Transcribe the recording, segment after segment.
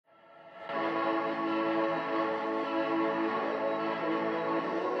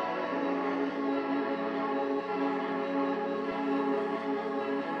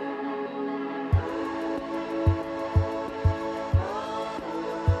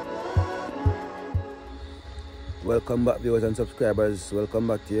Welcome back, viewers and subscribers. Welcome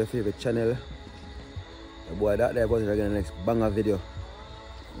back to your favorite channel. The boy that there goes again the next banger video.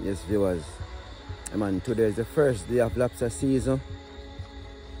 Yes, viewers. Man, today is the first day of lobster season.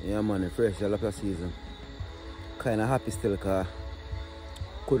 Yeah, man, the first day of lobster season. Kinda happy still, cause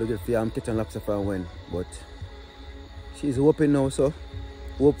couldn't get for catching lobster from when, but she's open now, so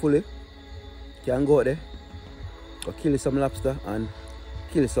hopefully can go out there, go kill some lobster and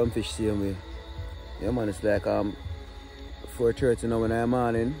kill some fish same way. Yeah, man, it's like 4:30 now in the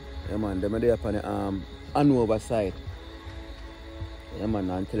morning. Yeah, man, them are there up on the Hanover side. Yeah, man,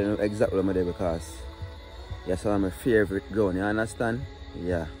 I'm telling you exactly where I'm there because that's one of my favorite ground, you understand?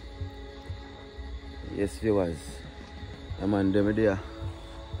 Yeah. Yes, viewers. Yeah, man, them are there.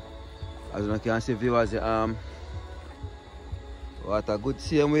 As you can see, viewers, water good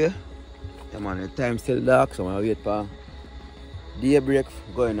same way. Yeah, man, the time still dark, so I'm going to wait for daybreak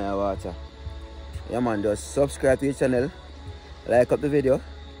going in the water. Yeah, man, just subscribe to the channel, like up the video,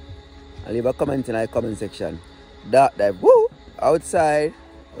 and leave a comment in the comment section. Dark dive, woo! Outside,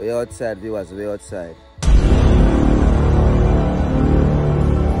 we outside, viewers, we outside.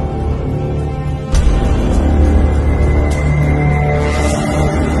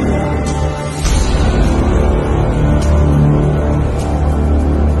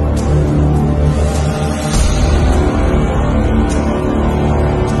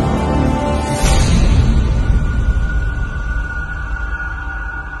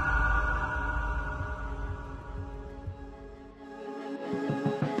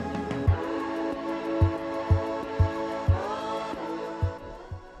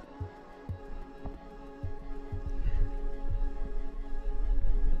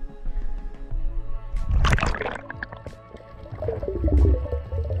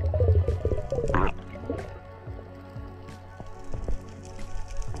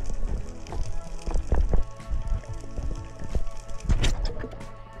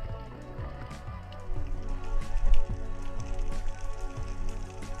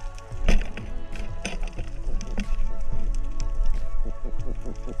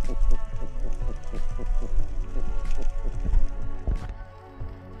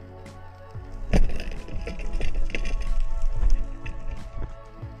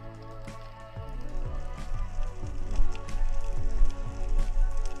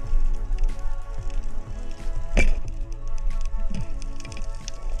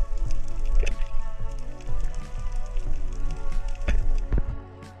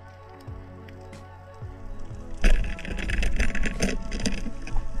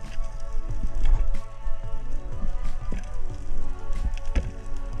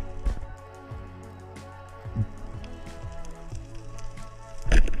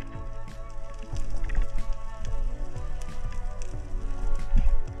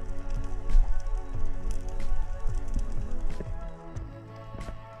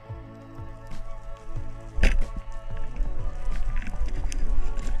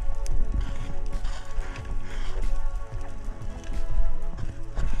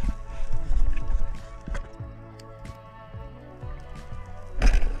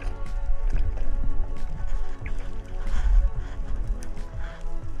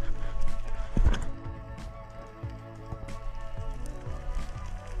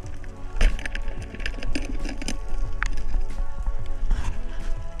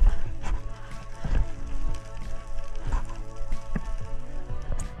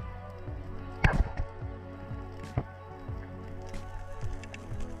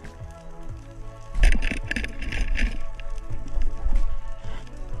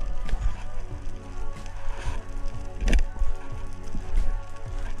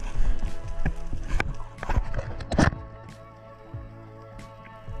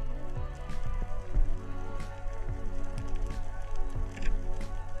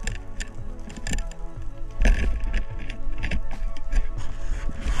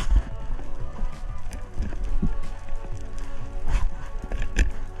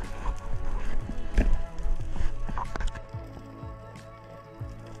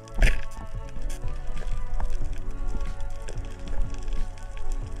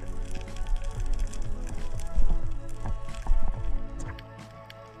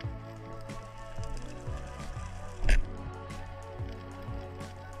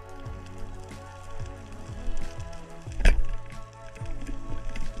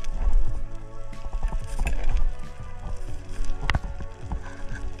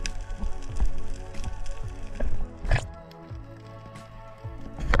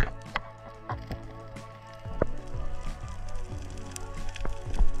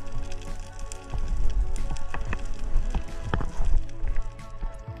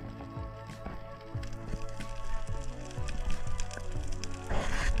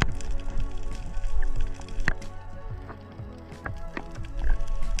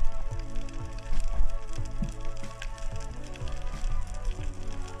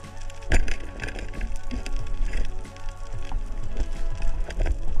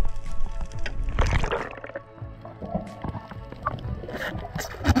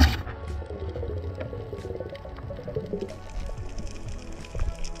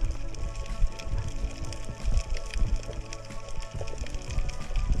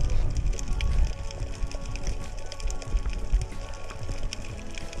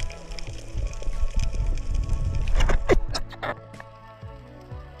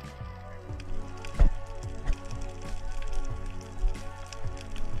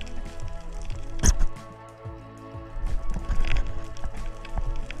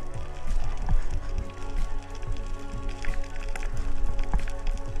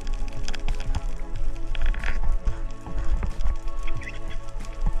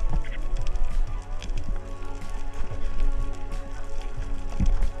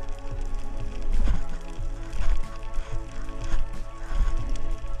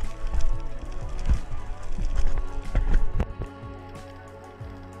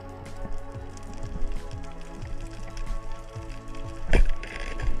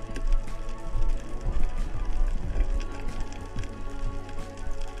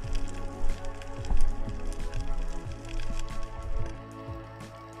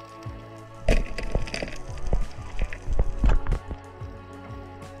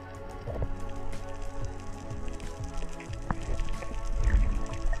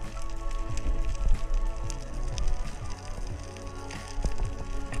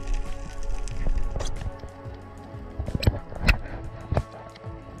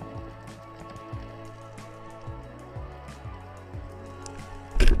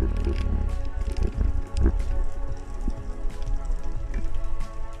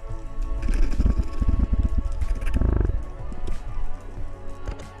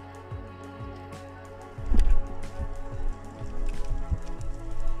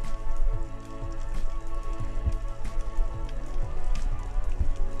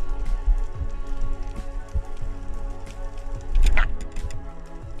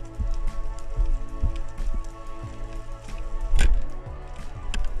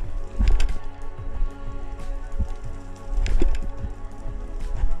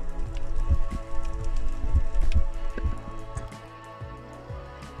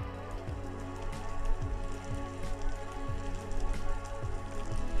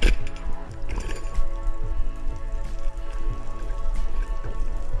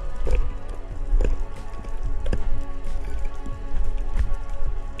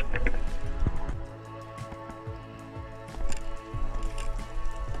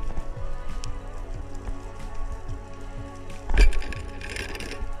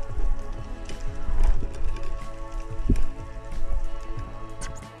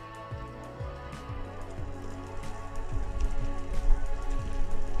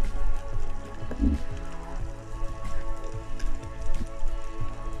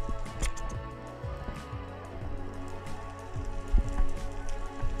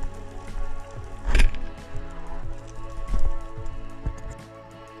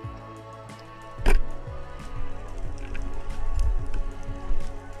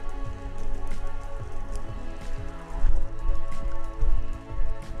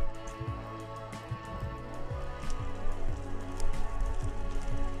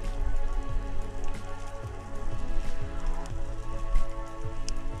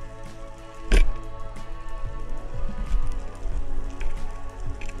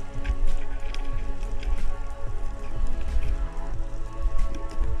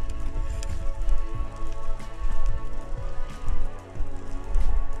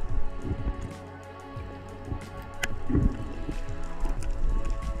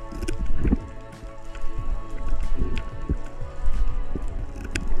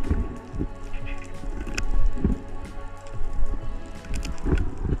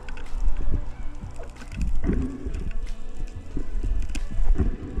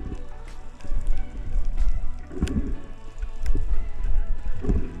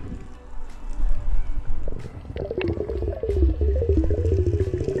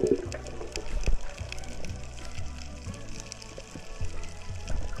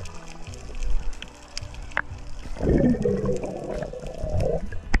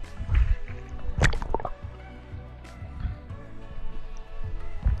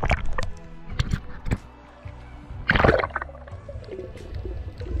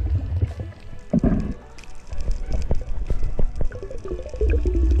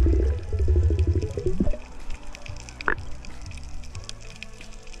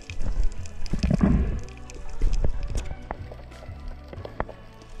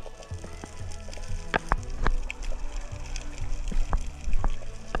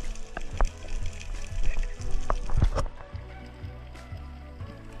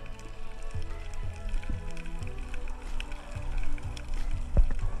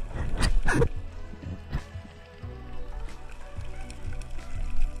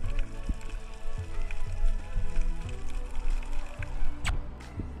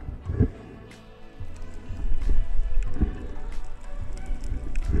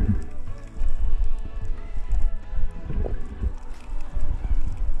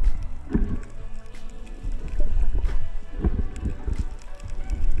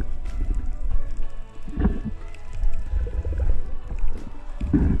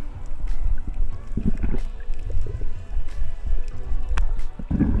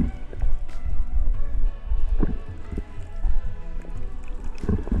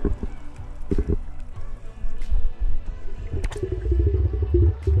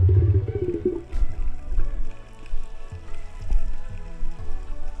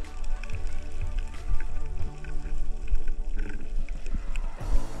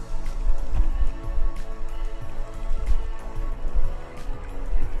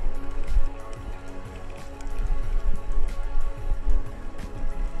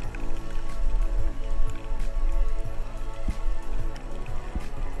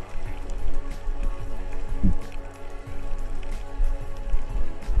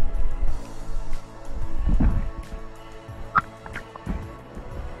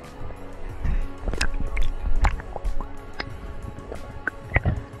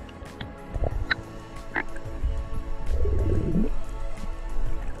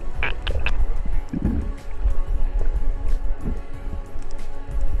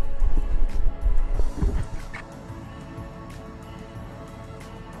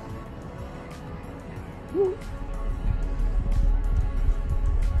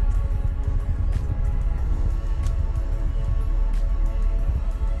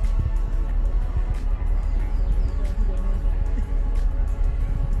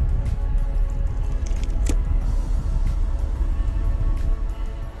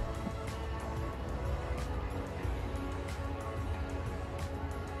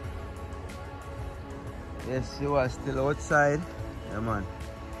 Yes, you are still outside. Yeah, man.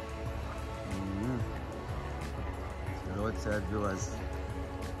 Still outside, viewers.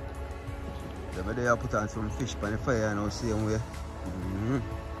 The other day I put on some fish on the fire now, same way.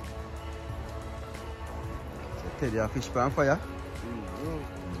 So Teddy a fish pan fire.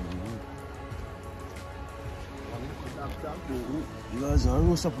 You guys are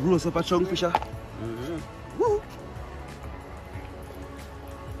roast up a chunk fisher. Woo!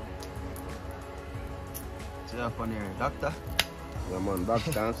 See how funny here, doctor? Yeah, man,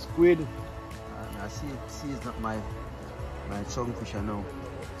 doctor and squid. I see it's not my chunk fisher now.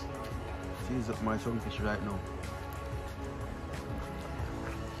 She's up my chunk fish right now.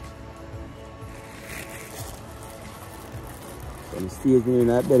 Some seasoning in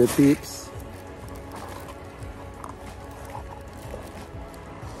that belly peeps.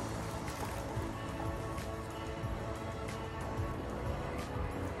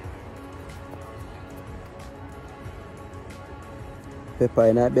 Pepper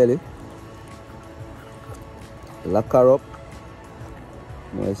in that belly. Lock her up.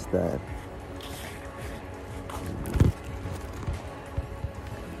 Nice style.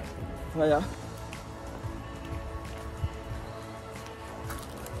 Fire.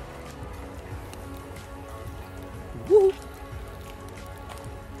 Woo.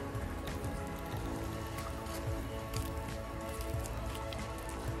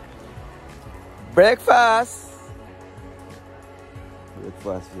 Breakfast.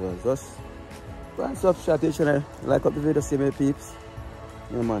 Breakfast was just one soft shot each and like up the video, see me peeps.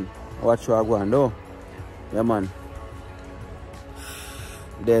 Yeah man, watch what I go and do. Yeah man.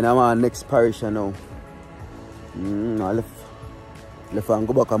 Then I'm on next parish now. I left and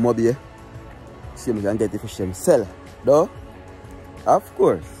go back and mob here. See me can get the fish and sell. Though? Of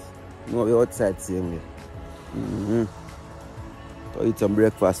course. No, we outside same way. So eat some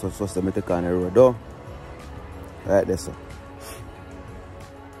breakfast first to take on the road though. Right there, so.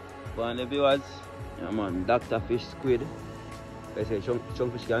 Go on the viewers. Yeah man, Dr. Fish Squid. They say chunk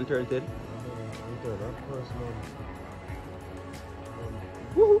fish can turn it.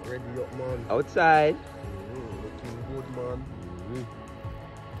 Ready up, man. Outside. Looking good, man.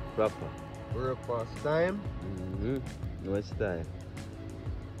 Proper. Breakfast time. No style.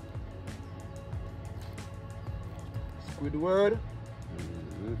 Squidward.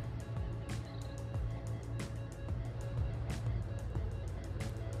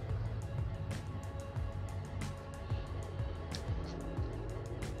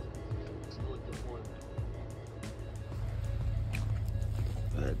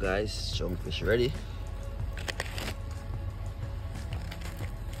 Alright guys, chunk fish ready.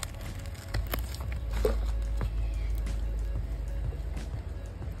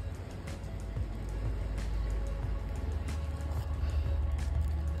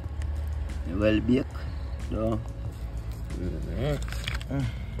 Well baked, no.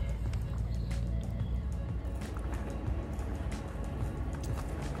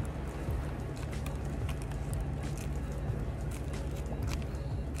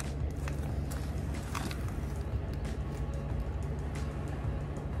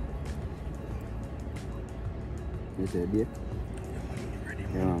 You say bake? Ready,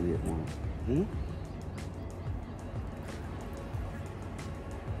 Yeah, man. bake man.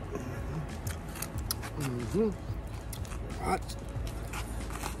 Hot.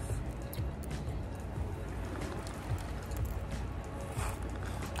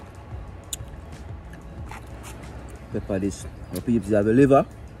 Pepper this. The peeps have a liver,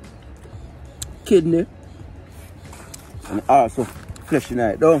 kidney, and also flesh in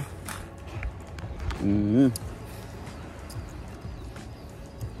it though.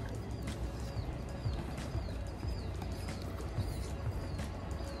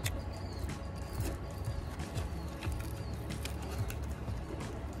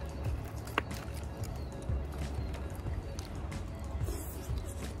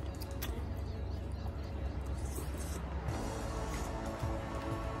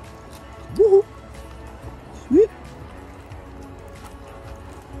 Woohoo! Sweet.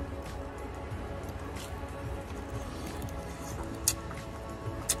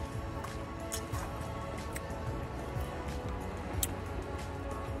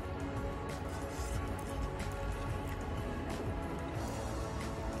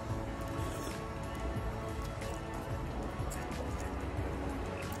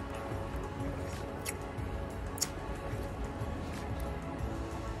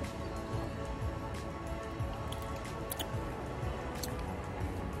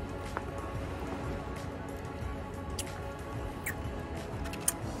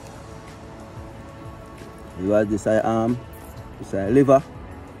 You have this arm, this liver.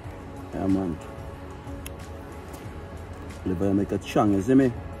 Yeah man. Liver make a chang, you see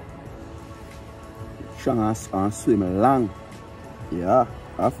me? Chang and swim long. Yeah,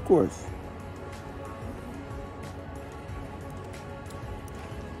 of course.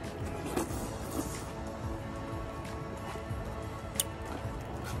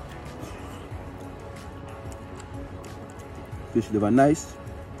 Fish liver nice.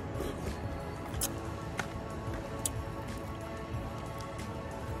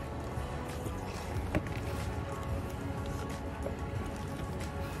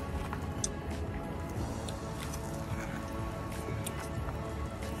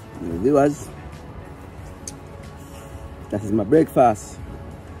 Viewers, that is my breakfast.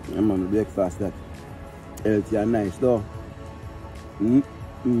 I'm on the breakfast that healthy and nice though.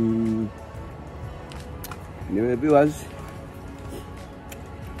 Anyway, viewers,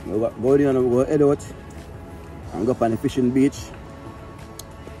 we go down and we go head out and go up on the fishing beach.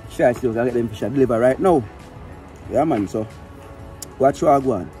 Try to see if we can get them fish deliver right now. Yeah man, so watch what I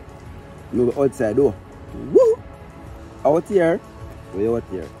go on. Move outside though. Woo! Out here. We're out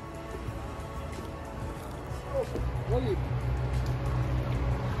here. Well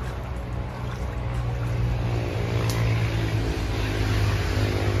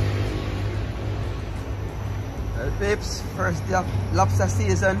peeps, first day of lobster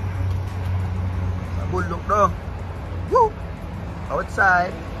season. A good look though. Woo!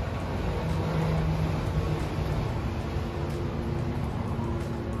 Outside.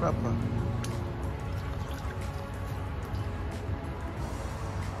 Proper.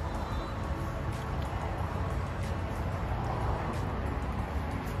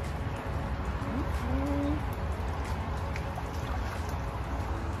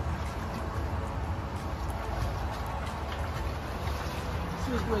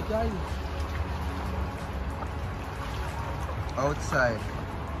 Outside.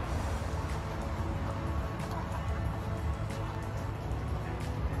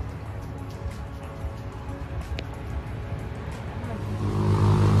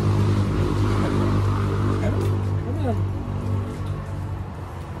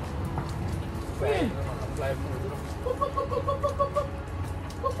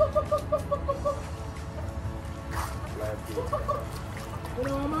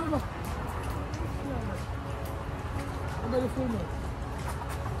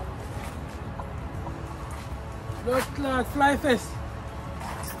 Fly fish.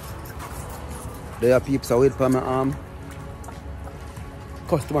 There are peeps I wait for my arm.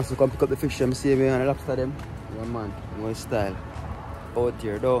 Customers to come pick up the fish and see me and lobster them. Yeah man, one style. Out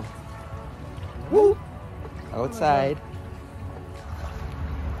here though. Woo! Outside.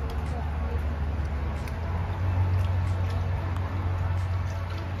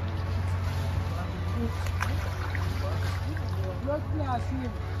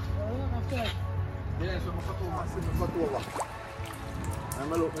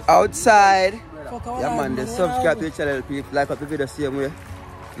 Outside. Yeah man, then subscribe to the channel, people. Like up the video same way.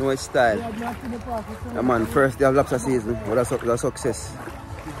 No style. Yeah man, first day of lobster season. What a success.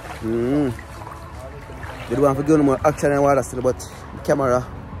 They don't want to give no more action in water still, but the camera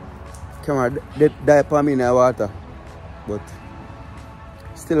die upon me in the water. But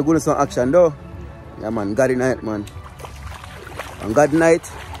still good some action though. Yeah man, God night man. And God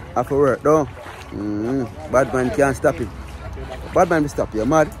night after work though. Bad man can't stop it. Bad man will stop you,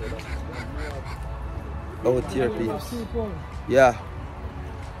 mad. Out here, peeps. Yeah.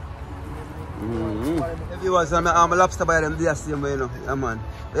 If you was on a lobster by them, they are same way, you know. Yeah, man.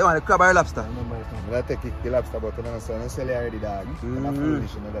 You want the crab or lobster? I take the lobster, but you know, so I sell it already, dog. And I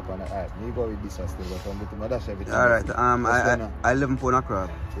foolish, you know, that one. You go with this one still, but I'm with my dash everything. Alright, I 11 pound of crab.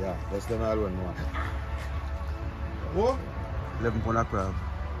 Yeah, that's the all one more. What? 11 pound of crab.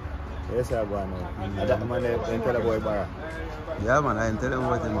 Yes, I go on now. I got the man there, and tell the boy Barra. Yeah, man, I ain't telling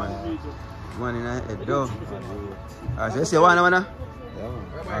about it, man. Man in the head, though. Alright, so you see one, man? Yeah, man.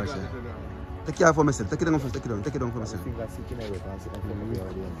 Alright, so. Take care for myself. Take it down first. Take it down for myself.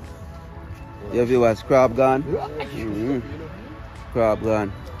 Your viewers, crab gone. Crab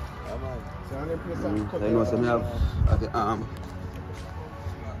gone. I know some have at the arm.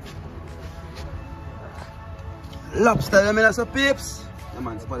 Lobster, I mean, that's a peeps. Yeah,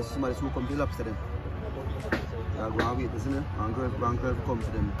 man, somebody who come to lobster them. Yeah, go and wait, isn't it? And girl come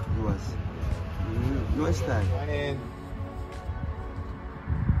to them, viewers. No style.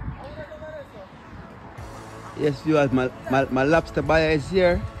 Yes, viewers, my lobster buyer is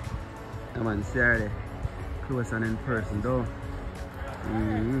here. Yeah, man, see her there. Close and in person, though.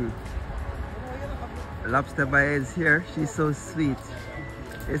 Lobster buyer is here. She's so sweet.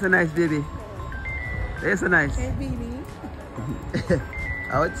 It's a nice baby. It's a nice. Hey, baby.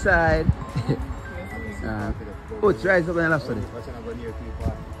 Outside. Oh, it's right up in the lobster.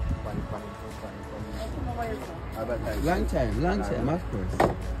 Long time, of course.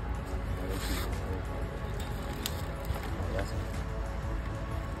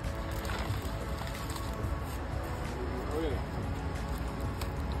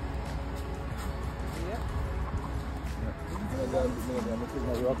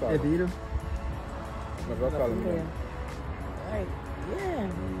 Heavy, you know? Right, yeah.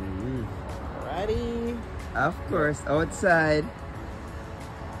 Ready? Of course, outside.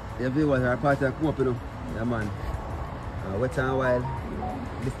 The viewers are part of come up, you know. Yeah, man. Wet and wild.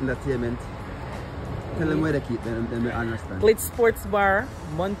 This entertainment. Tell them where they keep them, they may understand. Blitz Sports Bar,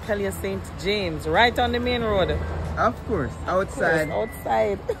 Montpelier St. James, right on the main road. Of course, outside.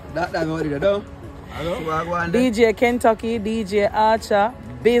 Outside. That's what it is, though. So DJ Kentucky, DJ Archer,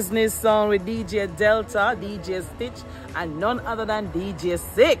 Business Sound with DJ Delta, DJ Stitch, and none other than DJ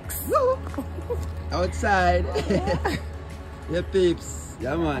Six. Outside. Yeah, peeps.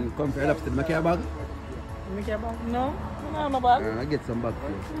 Yeah, man. Come for Lobster. Make your bag? Make your bag? No? No, no bag. I'll get some bag for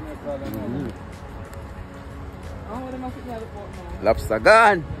you. Lobster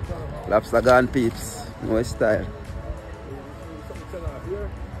gone. Lobster gone, peeps. No style.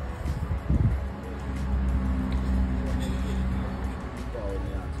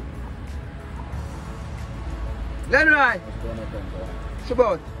 Glenroy!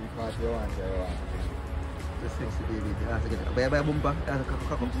 Shabot! The sexy baby. That's a good. Buy a bumper. That's a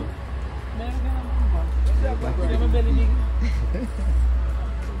cock up.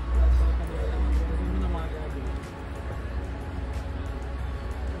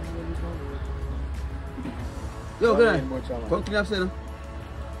 Yo, good night. Come clean up, say no.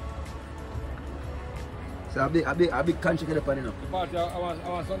 So a big country get up on it now. I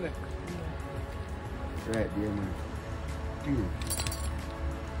want Sunday. Right there, man. Clean it.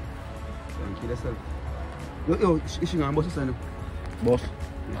 Don't kill yourself. Yo, is she going to bust this? Boss.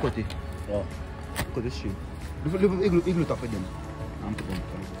 Cut it. Yeah. Cut this shit. Igloo top with them. I'm putting them.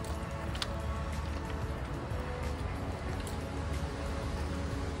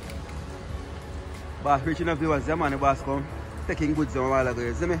 Boss, reaching up viewers, the man, the boss come. Taking goods a while ago,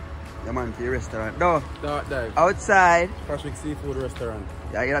 you see me? The man to the restaurant. No. Dive. Outside. Patrick Seafood Restaurant.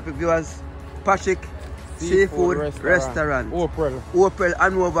 Yeah, you have viewers. Patrick Seafood Restaurant. Opel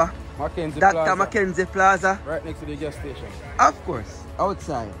Hanover. Mackenzie Dr. Plaza. Mackenzie Plaza. Right next to the gas station. Of course.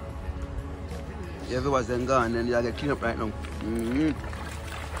 Outside. Yeah, viewers then gone, then you get clean up right now.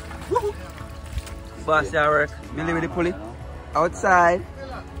 Boss, your work. Millie with the pulley. Outside.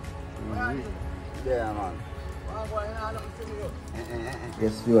 Yeah, man.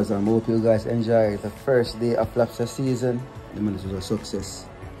 Yes, viewers, I hope you guys enjoy the first day of lobster season. The man, this was a success.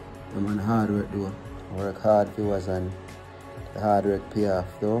 The man hard work though. Work hard, viewers, and the hard work pay off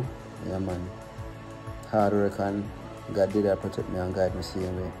though. Yeah, man. Hard work, and God did that protect me and guide me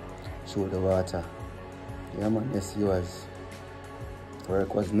same way through the water. Yeah, man. Yes, viewers.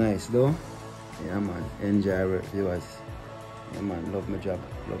 Work was nice though. Yeah, man. Enjoy work, viewers. Yeah, man. Love my job.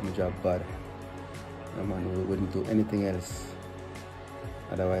 Love my job bad. Yeah, man. We wouldn't do anything else.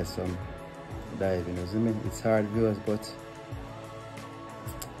 Otherwise, some diving, you see me? It's hard, viewers, but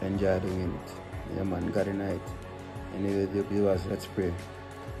enjoy doing it. Yeah, man. God in night. Anyway, viewers, let's pray.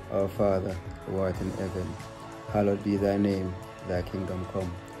 Our Father, who art in heaven, hallowed be thy name. Thy kingdom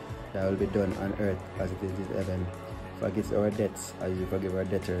come. Thy will be done on earth as it is in heaven. Forgive our debts as you forgive our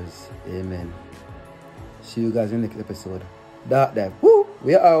debtors. Amen. See you guys in the next episode. Dark dive. Woo!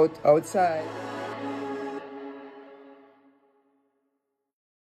 We're out. Outside.